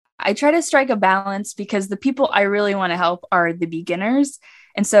I try to strike a balance because the people I really want to help are the beginners.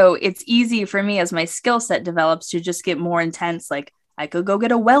 And so it's easy for me as my skill set develops to just get more intense. Like I could go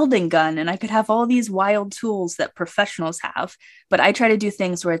get a welding gun and I could have all these wild tools that professionals have. But I try to do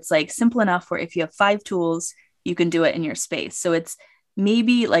things where it's like simple enough where if you have 5 tools, you can do it in your space. So it's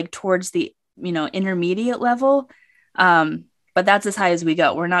maybe like towards the, intermediate level. But that's as high as we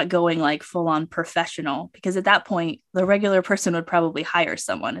go. We're not going like full on professional because at that point, the regular person would probably hire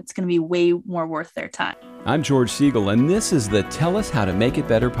someone. It's going to be way more worth their time. I'm George Siegel, and this is the Tell Us How to Make It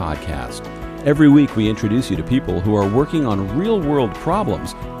Better podcast. Every week, we introduce you to people who are working on real-world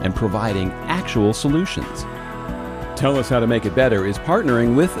problems and providing actual solutions. Tell Us How to Make It Better is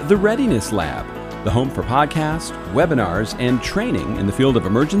partnering with the Readiness Lab, the home for podcasts, webinars, and training in the field of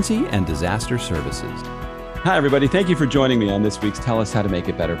emergency and disaster services. Hi, everybody. Thank you for joining me on this week's Tell Us How to Make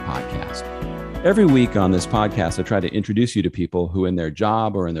It Better podcast. Every week on this podcast, I try to introduce you to people who in their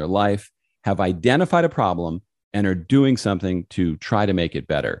job or in their life have identified a problem and are doing something to try to make it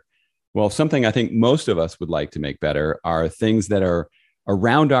better. Well, something I think most of us would like to make better are things that are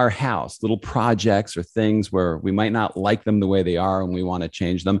around our house, little projects or things where we might not like them the way they are and we want to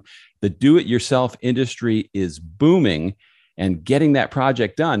change them. The do-it-yourself industry is booming, and getting that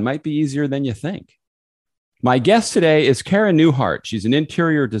project done might be easier than you think. My guest today is Kara Newhart. She's an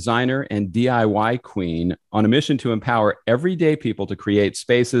interior designer and DIY queen on a mission to empower everyday people to create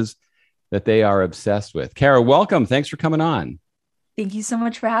spaces that they are obsessed with. Kara, welcome. Thanks for coming on. Thank you so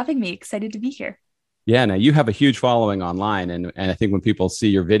much for having me. Excited to be here. Yeah, now you have a huge following online, and I think when people see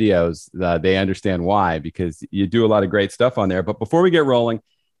your videos, they understand why, because you do a lot of great stuff on there. But before we get rolling,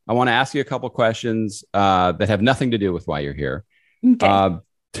 I want to ask you a couple questions that have nothing to do with why you're here. Okay.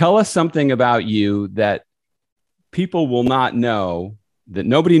 Tell us something about you that people will not know, that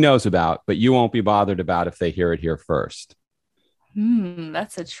nobody knows about, but you won't be bothered about if they hear it here first.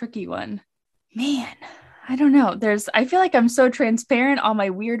 That's a tricky one. Man, I don't know. I feel like I'm so transparent on my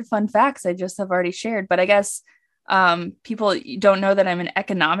weird fun facts I just have already shared, but I guess people don't know that I'm an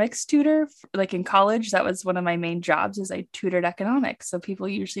economics tutor. Like in college, that was one of my main jobs, is I tutored economics. So people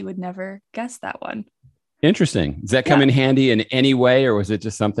usually would never guess that one. Interesting. Does that come in handy in any way, or was it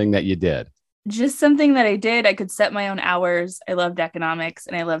just something that you did? Just something that I did. I could set my own hours. I loved economics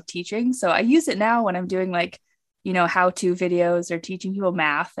and I love teaching. So I use it now when I'm doing how-to videos or teaching people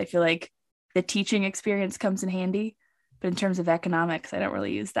math. I feel like the teaching experience comes in handy. But in terms of economics, I don't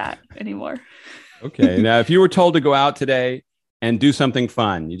really use that anymore. Okay. Now, if you were told to go out today and do something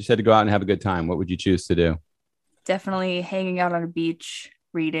fun, you just had to go out and have a good time, what would you choose to do? Definitely hanging out on a beach,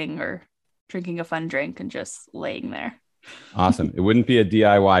 reading or drinking a fun drink and just laying there. Awesome. It wouldn't be a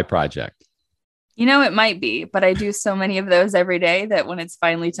DIY project. It might be, but I do so many of those every day that when it's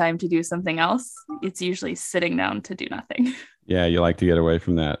finally time to do something else, it's usually sitting down to do nothing. Yeah, you like to get away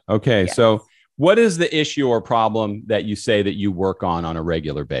from that. Okay, yes. So what is the issue or problem that you say that you work on a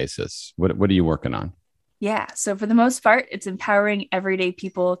regular basis? What are you working on? Yeah, so for the most part, it's empowering everyday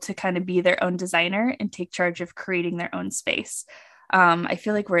people to kind of be their own designer and take charge of creating their own space. I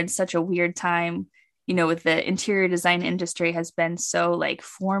feel like we're in such a weird time. With the interior design industry has been so like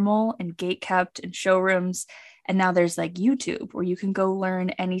formal and gate kept in showrooms. And now there's like YouTube where you can go learn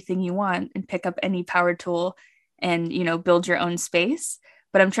anything you want and pick up any power tool and, build your own space.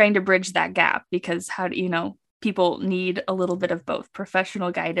 But I'm trying to bridge that gap because people need a little bit of both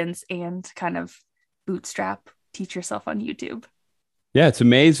professional guidance and kind of bootstrap, teach yourself on YouTube. Yeah, it's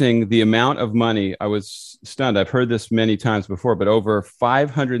amazing the amount of money. I was stunned. I've heard this many times before, but over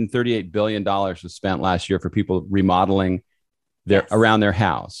 $538 billion was spent last year for people remodeling around their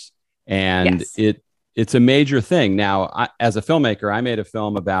house. And it's a major thing. Now, as a filmmaker, I made a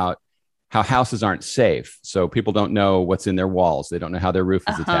film about how houses aren't safe. So people don't know what's in their walls. They don't know how their roof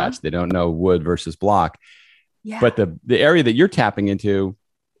is attached. They don't know wood versus block. Yeah. But the area that you're tapping into,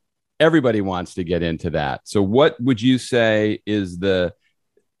 everybody wants to get into that. So what would you say is the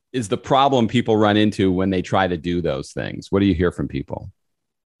problem people run into when they try to do those things? What do you hear from people?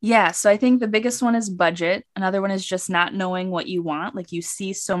 Yeah, so I think the biggest one is budget. Another one is just not knowing what you want. Like you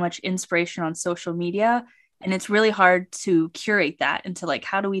see so much inspiration on social media, and it's really hard to curate that into like,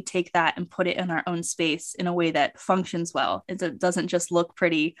 how do we take that and put it in our own space in a way that functions well? It doesn't just look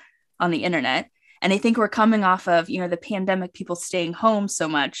pretty on the internet. And I think we're coming off of, the pandemic, people staying home so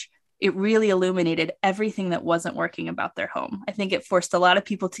much. It really illuminated everything that wasn't working about their home. I think it forced a lot of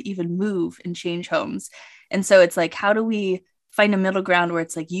people to even move and change homes. And so it's like, how do we find a middle ground where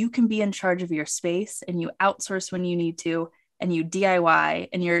it's like, you can be in charge of your space and you outsource when you need to, and you DIY,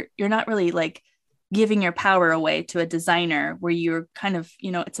 and you're not really like giving your power away to a designer where you're kind of,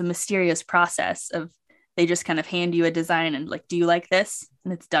 it's a mysterious process of they just kind of hand you a design and like, do you like this?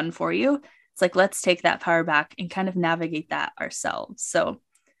 And it's done for you. It's like, let's take that power back and kind of navigate that ourselves. So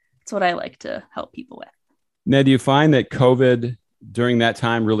it's what I like to help people with. Now, do you find that COVID during that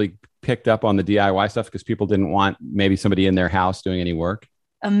time really picked up on the DIY stuff because people didn't want maybe somebody in their house doing any work?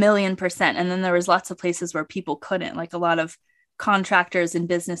 1,000,000%. And then there was lots of places where people couldn't, like a lot of contractors and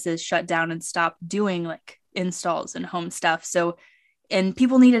businesses shut down and stopped doing like installs and home stuff. So, and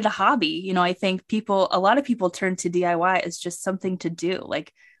people needed a hobby. You know, I think a lot of people turn to DIY as just something to do.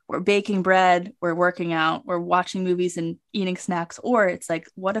 Like we're baking bread, we're working out, we're watching movies and eating snacks. Or it's like,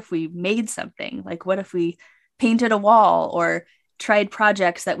 what if we made something? Like, what if we painted a wall or tried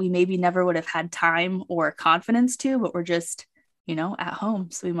projects that we maybe never would have had time or confidence to, but we're just, you know, at home.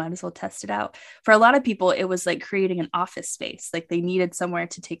 So we might as well test it out. For a lot of people, it was like creating an office space. Like they needed somewhere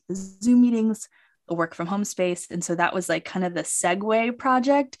to take the Zoom meetings, a work from home space. And so that was like kind of the segue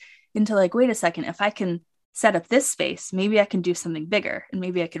project into like, wait a second, if I can set up this space, maybe I can do something bigger and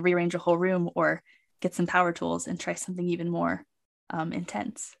maybe I could rearrange a whole room or get some power tools and try something even more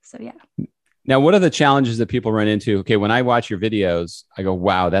intense. So yeah. Now, what are the challenges that people run into? Okay, when I watch your videos, I go,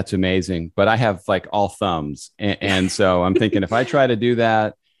 wow, that's amazing. But I have like all thumbs. And so I'm thinking if I try to do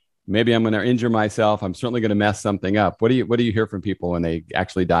that, maybe I'm going to injure myself. I'm certainly going to mess something up. What do you hear from people when they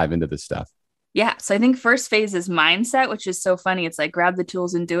actually dive into this stuff? Yeah. So I think first phase is mindset, which is so funny. It's like grab the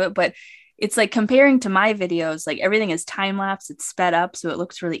tools and do it. But it's like comparing to my videos, like everything is time lapse, it's sped up. So it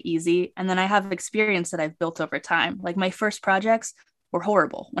looks really easy. And then I have experience that I've built over time. Like my first projects were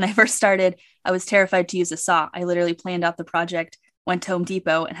horrible. When I first started, I was terrified to use a saw. I literally planned out the project, went to Home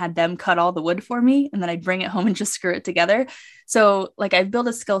Depot and had them cut all the wood for me. And then I'd bring it home and just screw it together. So like I've built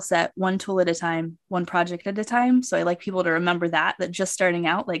a skill set, one tool at a time, one project at a time. So I like people to remember that just starting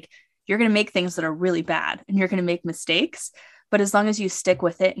out, like you're going to make things that are really bad and you're going to make mistakes. But as long as you stick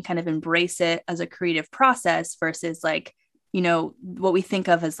with it and kind of embrace it as a creative process versus like, you know, what we think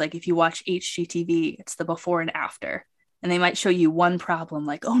of as like, if you watch HGTV, it's the before and after. And they might show you one problem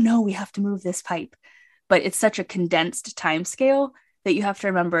like, oh no, we have to move this pipe. But it's such a condensed time scale that you have to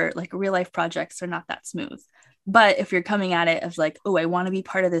remember like real life projects are not that smooth. But if you're coming at it as like, oh, I want to be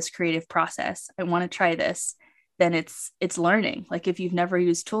part of this creative process, I want to try this, then it's learning. Like if you've never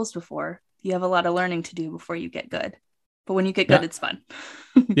used tools before, you have a lot of learning to do before you get good. But when you get good, it's fun.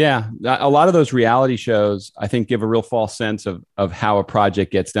 Yeah. A lot of those reality shows, I think, give a real false sense of how a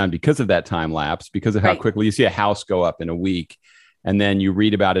project gets done because of that time lapse, because of how quickly you see a house go up in a week. And then you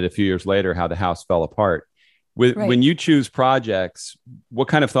read about it a few years later, how the house fell apart. When you choose projects, what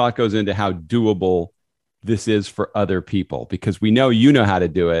kind of thought goes into how doable this is for other people? Because we know you know how to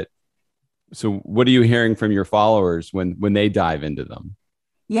do it. So what are you hearing from your followers when they dive into them?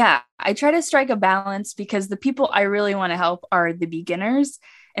 Yeah, I try to strike a balance because the people I really want to help are the beginners.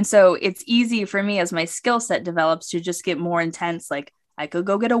 And so it's easy for me as my skill set develops to just get more intense. Like I could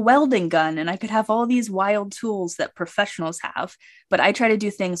go get a welding gun and I could have all these wild tools that professionals have. But I try to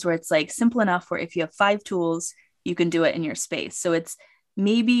do things where it's like simple enough where if you have 5 tools, you can do it in your space. So it's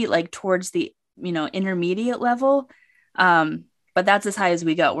maybe like towards the, you know, intermediate level. But that's as high as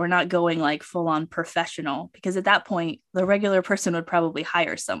we go. We're not going like full on professional because at that point, the regular person would probably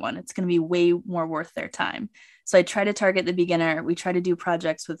hire someone. It's going to be way more worth their time. So I try to target the beginner. We try to do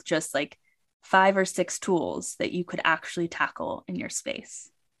projects with just like 5 or 6 tools that you could actually tackle in your space.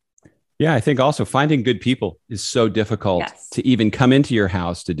 Yeah, I think also finding good people is so difficult to even come into your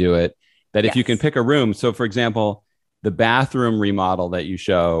house to do it, that if you can pick a room. So for example, the bathroom remodel that you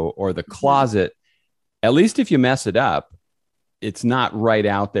show or the closet, at least if you mess it up, it's not right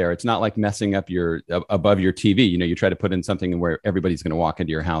out there. It's not like messing up above your TV. You know, you try to put in something where everybody's going to walk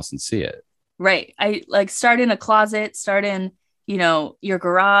into your house and see it. Right. I like start in a closet, start in, you know, your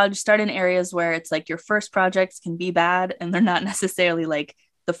garage, start in areas where it's like your first projects can be bad and they're not necessarily like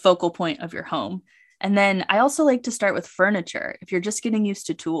the focal point of your home. And then I also like to start with furniture. If you're just getting used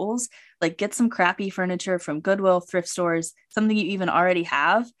to tools, like get some crappy furniture from Goodwill, thrift stores, something you even already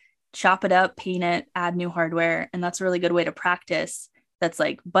have. Chop it up, paint it, add new hardware. And that's a really good way to practice. That's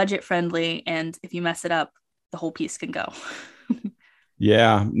like budget friendly. And if you mess it up, the whole piece can go.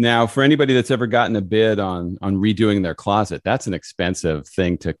 Yeah. Now, for anybody that's ever gotten a bid on redoing their closet, that's an expensive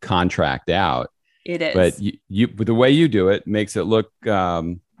thing to contract out. It is. But the way you do it makes it look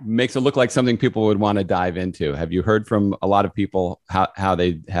like something people would want to dive into. Have you heard from a lot of people how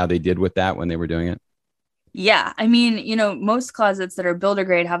they did with that when they were doing it? Yeah. I mean, you know, most closets that are builder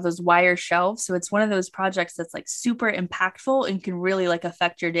grade have those wire shelves. So it's one of those projects that's like super impactful and can really like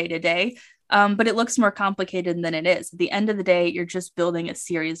affect your day to day. But it looks more complicated than it is. At the end of the day, you're just building a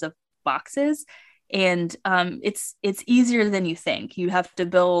series of boxes and it's easier than you think. You have to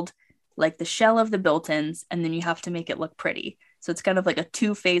build like the shell of the built-ins, and then you have to make it look pretty. So it's kind of like a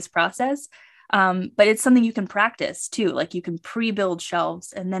two-phase process. But it's something you can practice too. Like you can pre-build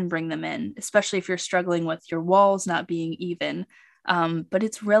shelves and then bring them in, especially if you're struggling with your walls not being even. But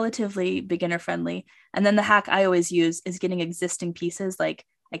it's relatively beginner friendly. And then the hack I always use is getting existing pieces like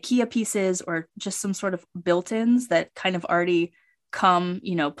IKEA pieces or just some sort of built-ins that kind of already come,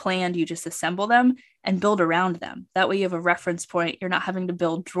 planned. You just assemble them and build around them. That way you have a reference point. You're not having to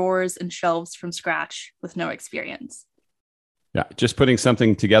build drawers and shelves from scratch with no experience. Yeah, just putting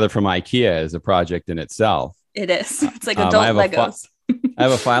something together from IKEA is a project in itself. It is. It's like adult Legos. I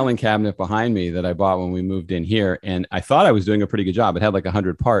have a filing cabinet behind me that I bought when we moved in here, and I thought I was doing a pretty good job. It had like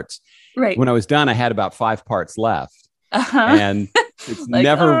 100 parts. Right. When I was done, I had about 5 parts left. And it's like,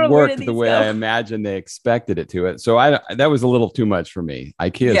 never worked the way I imagined they expected it to. So that was a little too much for me.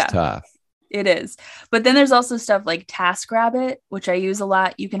 IKEA is tough. It is. But then there's also stuff like TaskRabbit, which I use a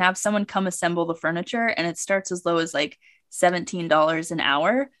lot. You can have someone come assemble the furniture, and it starts as low as like $17 an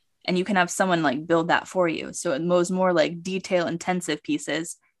hour. And you can have someone like build that for you. So it mows more like detail intensive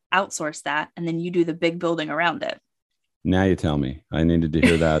pieces, outsource that, and then you do the big building around it. Now you tell me. I needed to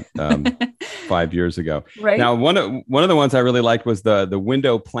hear that 5 years ago. Right. Now, one of the ones I really liked was the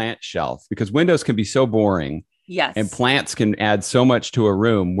window plant shelf, because windows can be so boring. Yes. And plants can add so much to a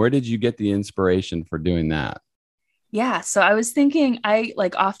room. Where did you get the inspiration for doing that? Yeah. So I was thinking I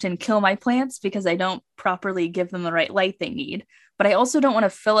like often kill my plants because I don't properly give them the right light they need. But I also don't want to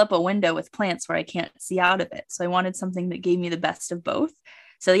fill up a window with plants where I can't see out of it. So I wanted something that gave me the best of both.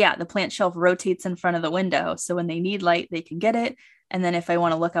 So yeah, the plant shelf rotates in front of the window. So when they need light, they can get it. And then if I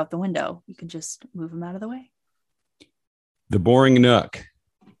want to look out the window, you can just move them out of the way. The boring nook.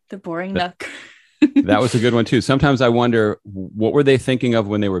 The boring nook. That was a good one too. Sometimes I wonder, what were they thinking of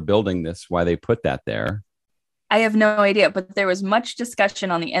when they were building this? Why they put that there? I have no idea, but there was much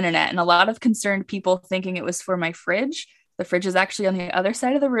discussion on the internet and a lot of concerned people thinking it was for my fridge. The fridge is actually on the other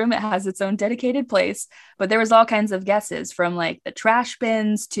side of the room. It has its own dedicated place, but there was all kinds of guesses from like the trash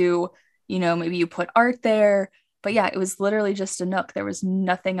bins to, maybe you put art there. But yeah, it was literally just a nook. There was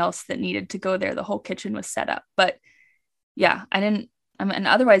nothing else that needed to go there. The whole kitchen was set up. But yeah, and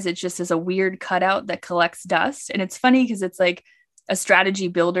otherwise it just is a weird cutout that collects dust. And it's funny because it's like a strategy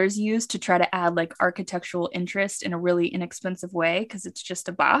builders use to try to add like architectural interest in a really inexpensive way because it's just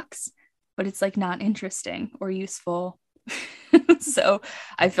a box, but it's like not interesting or useful. So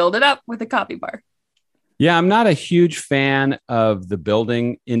I filled it up with a copy bar. Yeah, I'm not a huge fan of the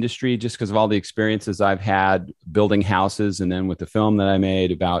building industry just because of all the experiences I've had building houses, and then with the film that I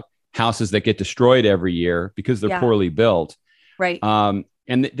made about houses that get destroyed every year because they're poorly built. Right. And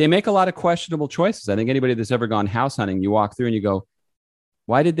they make a lot of questionable choices. I think anybody that's ever gone house hunting, you walk through and you go,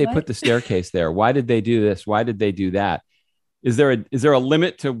 why did they put the staircase there? Why did they do this? Why did they do that? Is there a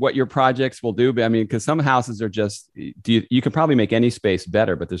limit to what your projects will do? I mean, because some houses are just, you can probably make any space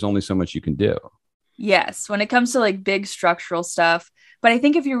better, but there's only so much you can do. Yes, when it comes to like big structural stuff. But I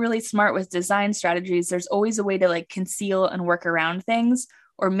think if you're really smart with design strategies, there's always a way to like conceal and work around things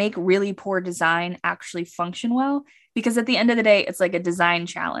or make really poor design actually function well. Because at the end of the day, it's like a design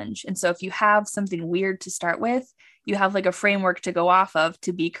challenge. And so if you have something weird to start with, you have like a framework to go off of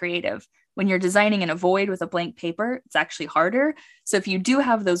to be creative. When you're designing in a void with a blank paper, it's actually harder. So if you do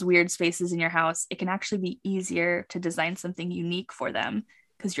have those weird spaces in your house, it can actually be easier to design something unique for them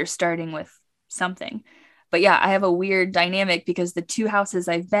because you're starting with something. But yeah, I have a weird dynamic because the 2 houses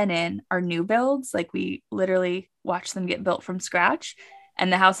I've been in are new builds. Like we literally watch them get built from scratch.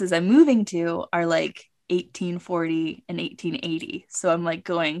 And the houses I'm moving to are like 1840 and 1880. So I'm like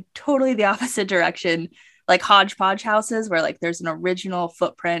going totally the opposite direction, like hodgepodge houses where like there's an original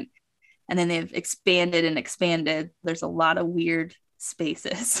footprint and then they've expanded and expanded. There's a lot of weird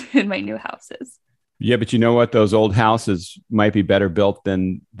spaces in my new houses. Yeah, but you know what? Those old houses might be better built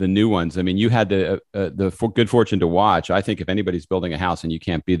than the new ones. I mean, you had the good fortune to watch. I think if anybody's building a house and you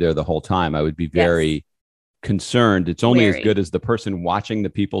can't be there the whole time, I would be very concerned. It's only as good as the person watching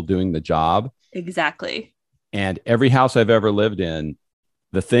the people doing the job. Exactly. And every house I've ever lived in,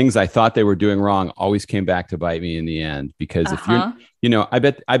 the things I thought they were doing wrong always came back to bite me in the end. Because if you're, I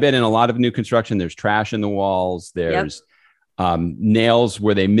bet in a lot of new construction, there's trash in the walls. There's nails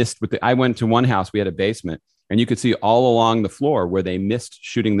where they missed I went to one house, we had a basement and you could see all along the floor where they missed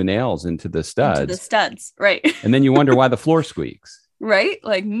shooting the nails into the studs. Right. And then you wonder why the floor squeaks. Right.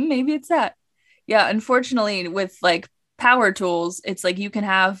 Like maybe it's that. Yeah. Unfortunately with like power tools, it's like you can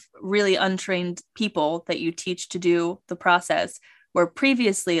have really untrained people that you teach to do the process, where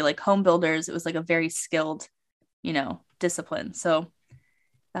previously like home builders, it was like a very skilled, discipline. So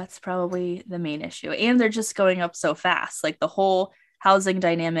that's probably the main issue. And they're just going up so fast. Like the whole housing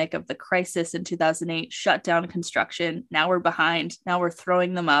dynamic of the crisis in 2008, shut down construction. Now we're behind. Now we're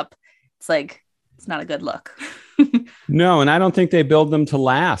throwing them up. It's like, it's not a good look. No, and I don't think they build them to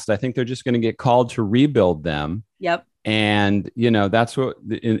last. I think they're just going to get called to rebuild them. Yep. And, that's what,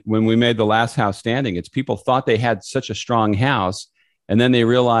 when we made the last house standing, it's people thought they had such a strong house. And then they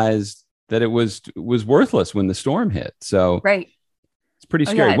realized that it was worthless when the storm hit. So right. It's pretty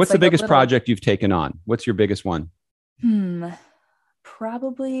scary. Yeah, What's the biggest project you've taken on? What's your biggest one?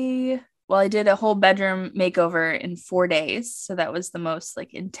 Probably, well, I did a whole bedroom makeover in 4 days. So that was the most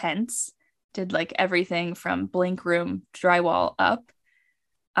like intense. Did like everything from blank room drywall up.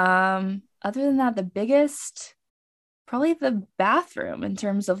 Other than that, the biggest, probably the bathroom in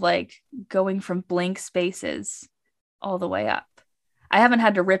terms of like going from blank spaces all the way up. I haven't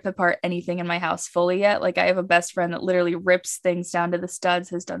had to rip apart anything in my house fully yet. Like I have a best friend that literally rips things down to the studs,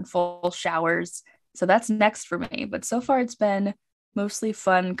 has done full showers. So that's next for me. But so far it's been mostly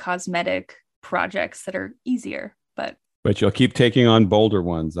fun cosmetic projects that are easier, but you'll keep taking on bolder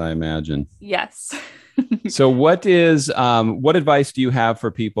ones, I imagine. Yes. So what advice do you have for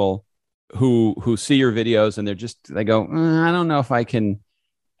people who see your videos and they go, I don't know if I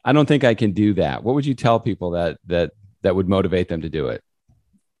don't think I can do that. What would you tell people that would motivate them to do it?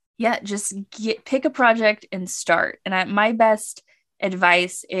 Yeah, just pick a project and start. And my best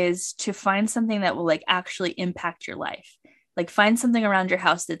advice is to find something that will like actually impact your life. Like find something around your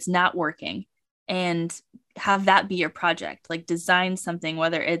house that's not working and have that be your project. Like design something,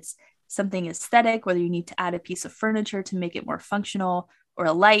 whether it's something aesthetic, whether you need to add a piece of furniture to make it more functional or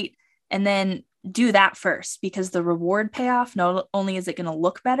a light, and then do that first, because the reward payoff, not only is it going to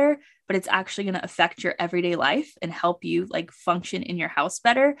look better, but it's actually going to affect your everyday life and help you like function in your house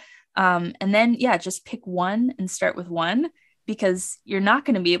better. And then, yeah, just pick one and start with one, because you're not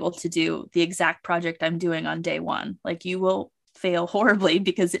going to be able to do the exact project I'm doing on day one. Like you will fail horribly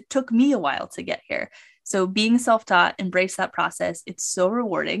because it took me a while to get here. So being self-taught, embrace that process. It's so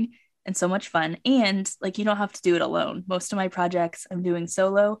rewarding and so much fun. And like, you don't have to do it alone. Most of my projects I'm doing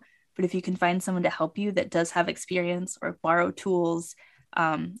solo, but if you can find someone to help you that does have experience or borrow tools,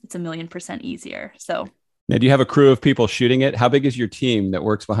 it's 1,000,000% easier. So now, do you have a crew of people shooting it? How big is your team that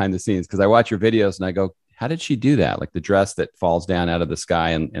works behind the scenes? Because I watch your videos and I go, how did she do that? Like the dress that falls down out of the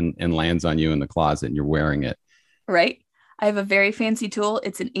sky and lands on you in the closet and you're wearing it. Right. I have a very fancy tool.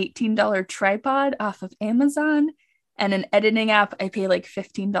 It's an $18 tripod off of Amazon, and an editing app I pay like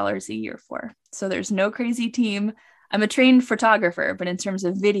 $15 a year for. So there's no crazy team. I'm a trained photographer, but in terms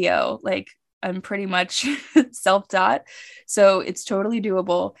of video, like I'm pretty much self-taught. So it's totally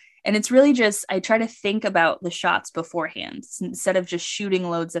doable. And it's really just, I try to think about the shots beforehand instead of just shooting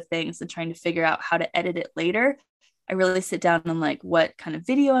loads of things and trying to figure out how to edit it later. I really sit down and like, what kind of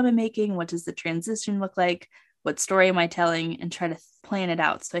video am I making? What does the transition look like? What story am I telling? And try to plan it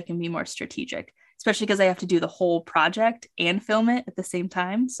out so I can be more strategic, especially because I have to do the whole project and film it at the same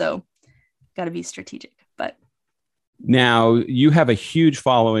time. So got to be strategic. But now you have a huge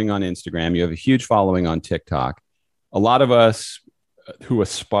following on Instagram. You have a huge following on TikTok. A lot of us who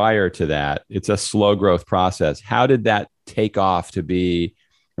aspire to that, it's a slow growth process. How did that take off to be?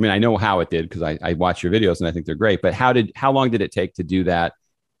 I mean, I know how it did because I watch your videos and I think they're great, but how long did it take to do that?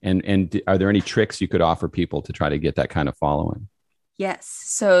 And are there any tricks you could offer people to try to get that kind of following? yes.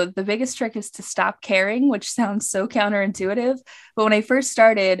 So the biggest trick is to stop caring, which sounds so counterintuitive. But when I first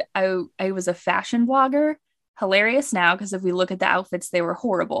started, I was a fashion blogger. Hilarious now, because if we look at the outfits, they were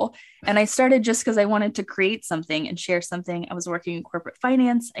horrible. And I started just because I wanted to create something and share something. I was working in corporate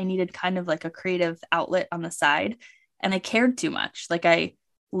finance. I needed kind of like a creative outlet on the side. And I cared too much. Like I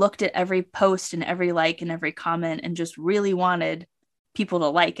looked at every post and every like and every comment and just really wanted people to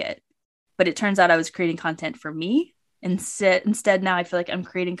like it. But it turns out I was creating content for me. Instead, now I feel like I'm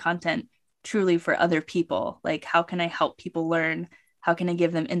creating content truly for other people. Like, how can I help people learn? How can I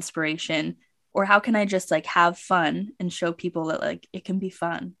give them inspiration? Or how can I just like have fun and show people that like it can be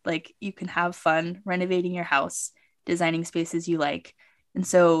fun? Like you can have fun renovating your house, designing spaces you like. And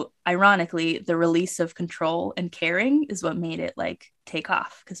so ironically, the release of control and caring is what made it like take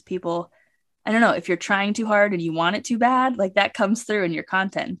off, because people, I don't know, if you're trying too hard and you want it too bad, like that comes through in your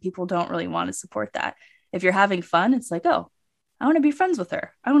content. People don't really want to support that. If you're having fun, it's like, oh, I want to be friends with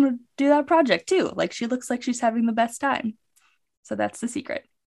her. I want to do that project too. Like she looks like she's having the best time. So that's the secret.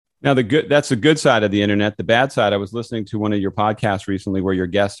 Now, that's the good side of the internet. The bad side, I was listening to one of your podcasts recently where your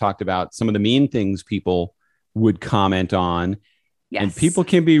guest talked about some of the mean things people would comment on. Yes. And people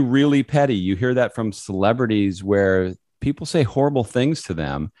can be really petty. You hear that from celebrities where people say horrible things to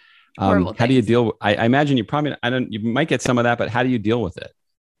them. How do you deal? I imagine you probably, you might get some of that, but how do you deal with it?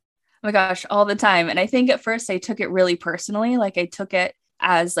 my gosh, all the time. And I think at first I took it really personally. Like I took it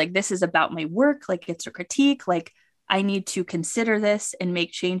as like, this is about my work. Like it's a critique. Like I need to consider this and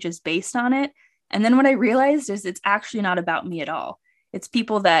make changes based on it. And then what I realized is it's actually not about me at all. It's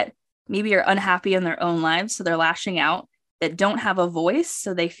people that maybe are unhappy in their own lives. So they're lashing out, that don't have a voice.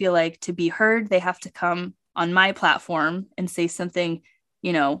 So they feel like to be heard, they have to come on my platform and say something,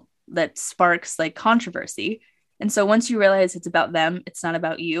 that sparks like controversy. And so once you realize it's about them, it's not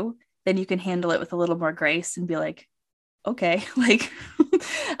about you, then you can handle it with a little more grace and be like, okay, like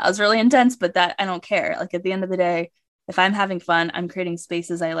I was really intense, but that I don't care. Like at the end of the day, if I'm having fun, I'm creating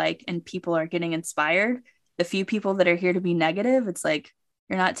spaces I like and people are getting inspired. The few people that are here to be negative, it's like,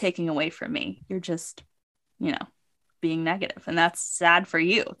 you're not taking away from me. You're just, being negative. And that's sad for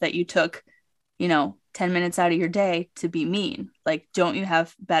you that you took, 10 minutes out of your day to be mean. Like, don't you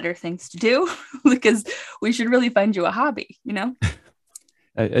have better things to do? Because we should really find you a hobby,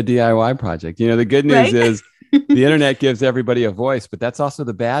 A DIY project. The good news Right? is the internet gives everybody a voice, but that's also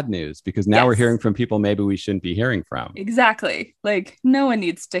the bad news because now we're Yes. hearing from people maybe we shouldn't be hearing from. Exactly. Like no one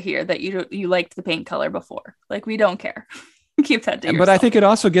needs to hear that you liked the paint color before. Like we don't care. Keep that to yourself. But I think it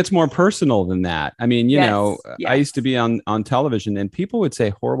also gets more personal than that. I mean, Yes. I used to be on television and people would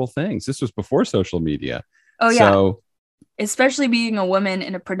say horrible things. This was before social media. Oh yeah. So, Especially being a woman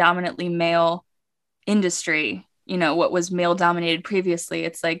in a predominantly male industry, what was male dominated previously,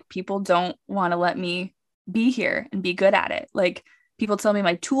 it's like people don't want to let me be here and be good at it. Like people tell me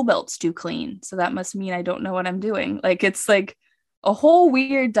my tool belt's too clean, so that must mean I don't know what I'm doing. Like it's like a whole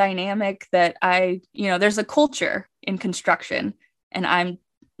weird dynamic that there's a culture in construction and I'm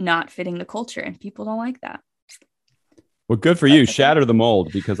not fitting the culture and people don't like that. well, good for you. Shatter the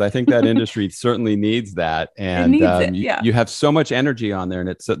mold because I think that industry certainly needs that. And needs it, yeah. you have so much energy on there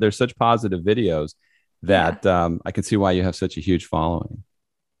and there's such positive videos that I can see why you have such a huge following.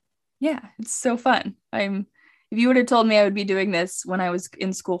 Yeah, it's so fun. If you would have told me I would be doing this when I was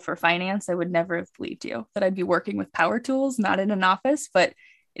in school for finance, I would never have believed you that I'd be working with power tools, not in an office, but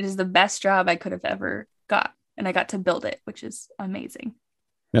it is the best job I could have ever got. And I got to build it, which is amazing.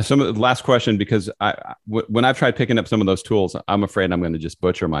 Now, some of the last question, because when I've tried picking up some of those tools, I'm afraid I'm going to just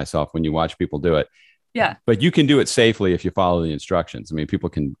butcher myself when you watch people do it. Yeah, But you can do it safely if you follow the instructions. I mean, people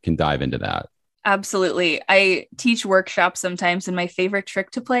can dive into that. absolutely. I teach workshops sometimes, and my favorite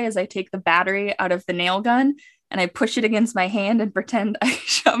trick to play is I take the battery out of the nail gun and I push it against my hand and pretend I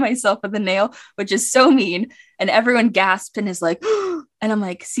shot myself with a nail, which is so mean. And everyone gasps and is like, and I'm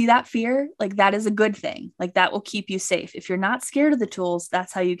like, see that fear? Like that is a good thing. Like that will keep you safe. If you're not scared of the tools,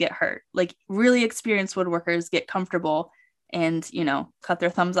 that's how you get hurt. Like really experienced woodworkers get comfortable and, cut their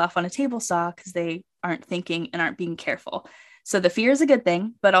thumbs off on a table saw because they aren't thinking and aren't being careful. So the fear is a good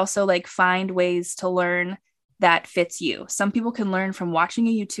thing, but also like find ways to learn that fits you. Some people can learn from watching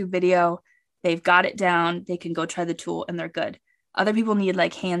a YouTube video. They've got it down. They can go try the tool and they're good. Other people need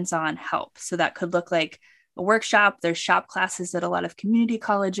like hands-on help. So that could look like a workshop. There's shop classes at a lot of community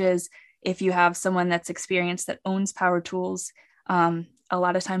colleges. If you have someone that's experienced that owns power tools, a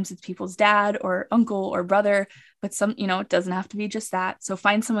lot of times it's people's dad or uncle or brother, but it doesn't have to be just that. So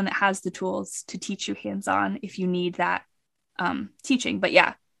find someone that has the tools to teach you hands-on if you need that teaching. But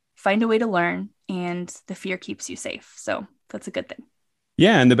yeah, find a way to learn and the fear keeps you safe. So that's a good thing.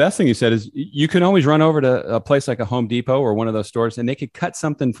 Yeah. And the best thing you said is you can always run over to a place like a Home Depot or one of those stores and they could cut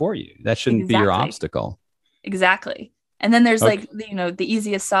something for you. That shouldn't be your obstacle. Exactly. And then there's like, the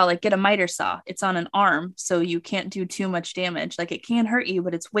easiest saw, like get a miter saw. It's on an arm, so you can't do too much damage. Like it can hurt you,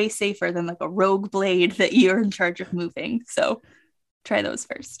 but it's way safer than like a rogue blade that you're in charge of moving. So try those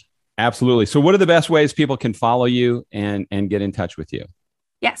first. Absolutely. So what are the best ways people can follow you and get in touch with you?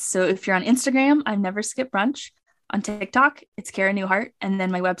 Yes. So if you're on Instagram, I'm Never Skip Brunch. On TikTok, it's Kara Newhart. And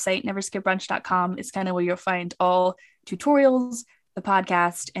then my website, neverskipbrunch.com, is kind of where you'll find all tutorials, the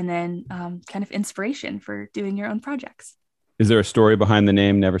podcast, and then kind of inspiration for doing your own projects. Is there a story behind the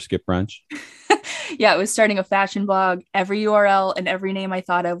name Never Skip Brunch? Yeah, it was starting a fashion blog. Every URL and every name I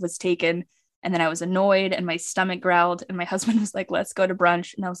thought of was taken. And then I was annoyed and my stomach growled. And my husband was like, let's go to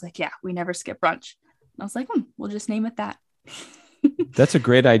brunch. And I was like, yeah, we never skip brunch. And I was like, we'll just name it that. That's a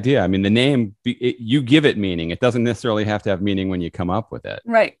great idea. I mean, the name, you give it meaning. It doesn't necessarily have to have meaning when you come up with it.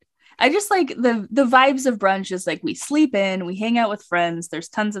 Right. I just like the vibes of brunch is like we sleep in, we hang out with friends, there's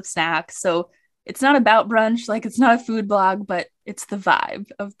tons of snacks. So it's not about brunch, like it's not a food blog, but it's the vibe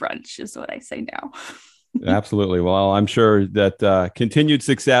of brunch is what I say now. Absolutely. Well, I'm sure that continued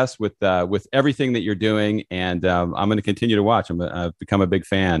success with everything that you're doing. And I'm going to continue to watch. I've become a big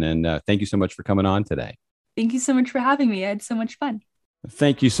fan. And thank you so much for coming on today. Thank you so much for having me. I had so much fun.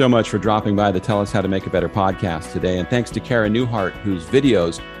 Thank you so much for dropping by the Tell Us How to Make It Better podcast today. And thanks to Kara Newhart, whose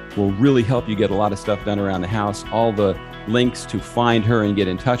videos will really help you get a lot of stuff done around the house. All the links to find her and get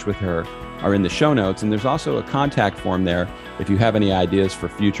in touch with her are in the show notes. And there's also a contact form there if you have any ideas for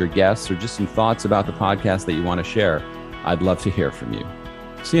future guests or just some thoughts about the podcast that you want to share. I'd love to hear from you.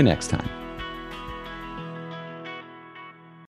 See you next time.